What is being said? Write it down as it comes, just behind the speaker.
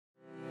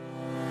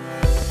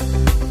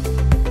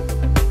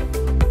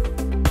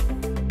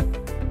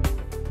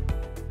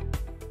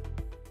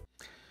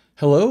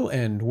Hello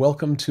and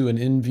welcome to an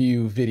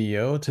EngView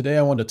video. Today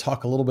I wanted to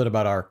talk a little bit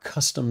about our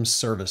custom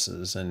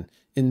services and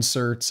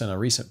inserts and a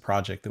recent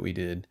project that we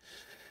did.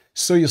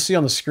 So you'll see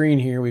on the screen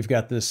here we've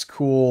got this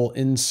cool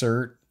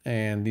insert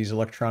and these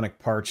electronic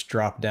parts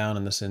drop down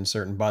in this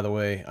insert. And by the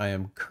way, I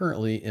am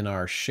currently in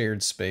our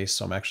shared space,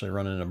 so I'm actually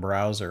running a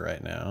browser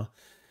right now.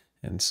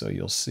 And so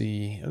you'll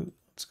see,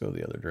 let's go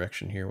the other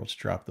direction here. Let's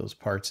drop those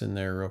parts in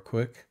there real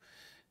quick.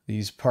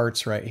 These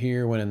parts right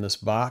here went in this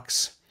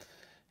box.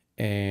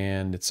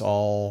 And it's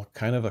all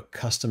kind of a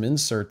custom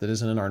insert that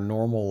isn't in our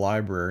normal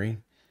library.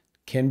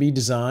 Can be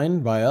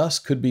designed by us,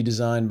 could be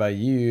designed by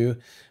you.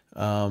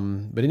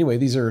 But anyway,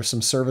 these are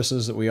some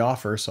services that we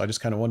offer, so I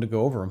just kind of wanted to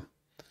go over them.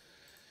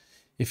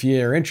 If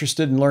you are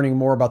interested in learning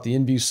more about the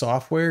EngView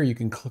software, you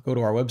can go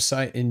to our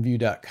website,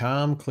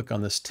 engview.com, click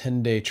on this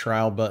 10-day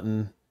trial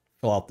button,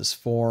 fill out this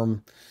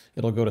form.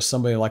 It'll go to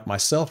somebody like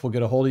myself, we'll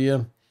get a hold of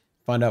you,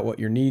 find out what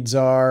your needs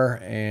are,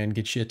 and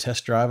get you a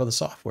test drive of the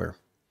software.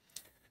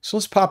 So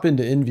let's pop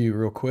into EngView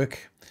real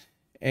quick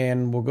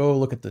and we'll go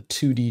look at the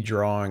 2D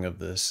drawing of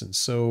this. And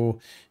so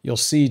you'll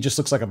see it just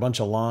looks like a bunch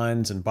of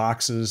lines and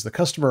boxes. The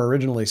customer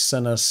originally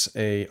sent us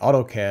a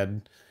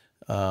AutoCAD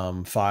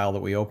file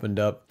that we opened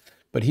up,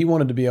 but he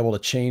wanted to be able to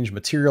change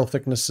material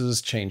thicknesses,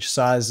 change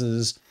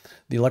sizes,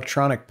 the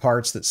electronic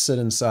parts that sit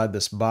inside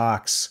this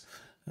box.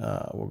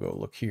 We'll go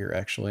look here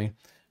actually,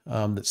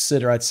 that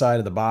sit right side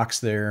of the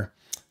box there.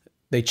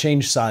 They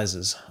change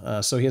sizes.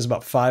 So he has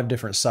about 5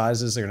 different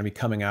sizes. They're going to be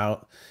coming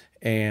out.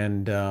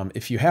 And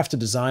if you have to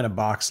design a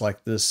box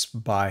like this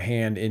by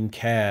hand in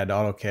CAD,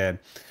 AutoCAD,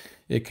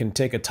 it can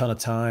take a ton of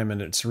time and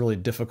it's really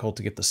difficult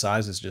to get the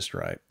sizes just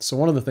right. So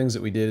one of the things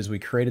that we did is we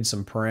created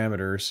some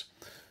parameters.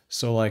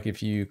 So like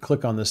if you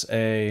click on this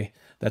A,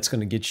 that's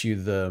going to get you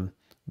the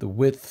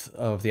width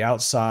of the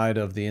outside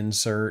of the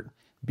insert.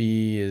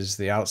 B is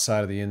the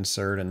outside of the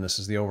insert, and this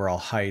is the overall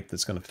height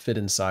that's going to fit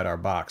inside our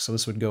box. So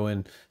this would go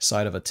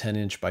inside of a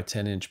 10-inch by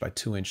 10-inch by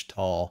 2-inch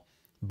tall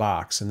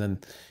box. And then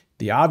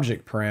the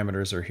object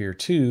parameters are here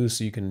too,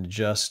 so you can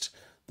adjust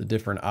the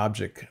different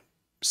object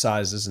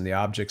sizes, and the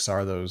objects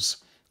are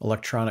those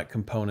electronic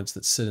components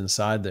that sit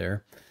inside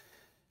there.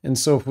 And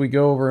so if we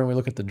go over and we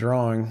look at the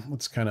drawing,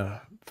 let's kind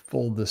of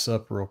fold this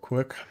up real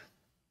quick.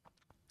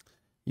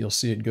 You'll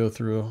see it go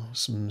through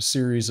some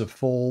series of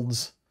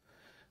folds.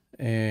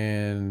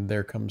 And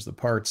there comes the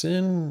parts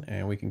in,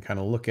 and we can kind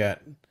of look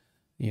at,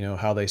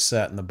 how they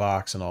sat in the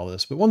box and all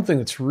this. But one thing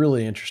that's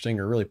really interesting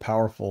or really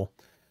powerful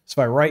is if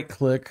I right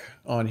click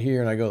on here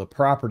and I go to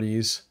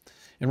properties,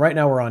 and right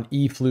now we're on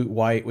E-flute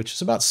white, which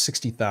is about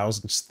 60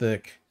 thousandths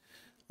thick.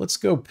 Let's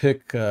go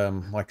pick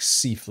like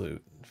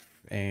C-flute,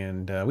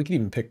 and we can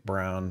even pick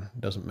brown,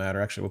 doesn't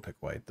matter. Actually, we'll pick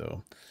white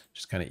though.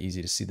 Just kind of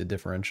easy to see the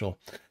differential.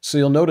 So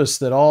you'll notice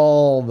that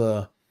all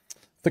the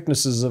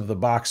thicknesses of the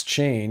box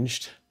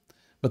changed,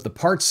 but the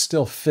parts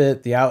still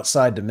fit. The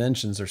outside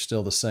dimensions are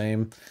still the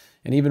same.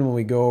 And even when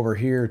we go over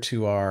here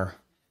to our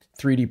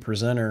 3D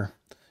presenter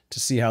to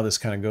see how this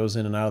kind of goes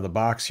in and out of the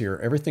box here,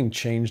 everything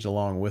changed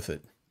along with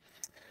it.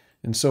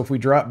 And so if we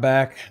drop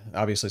back,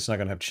 obviously it's not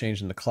going to have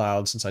changed in the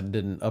cloud since I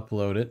didn't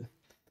upload it.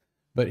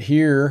 But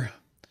here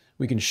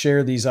we can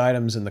share these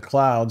items in the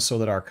cloud so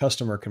that our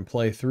customer can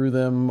play through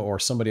them, or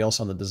somebody else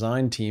on the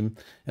design team,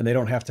 and they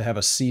don't have to have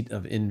a seat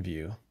of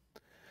EngView.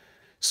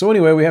 So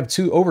anyway, we have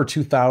over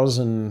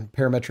 2,000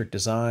 parametric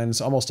designs.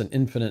 Almost an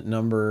infinite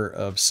number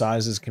of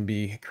sizes can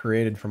be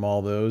created from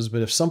all those.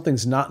 But if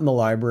something's not in the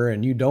library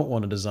and you don't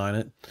want to design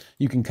it,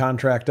 you can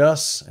contract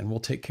us and we'll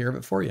take care of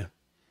it for you.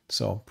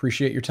 So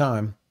appreciate your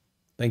time.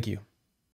 Thank you.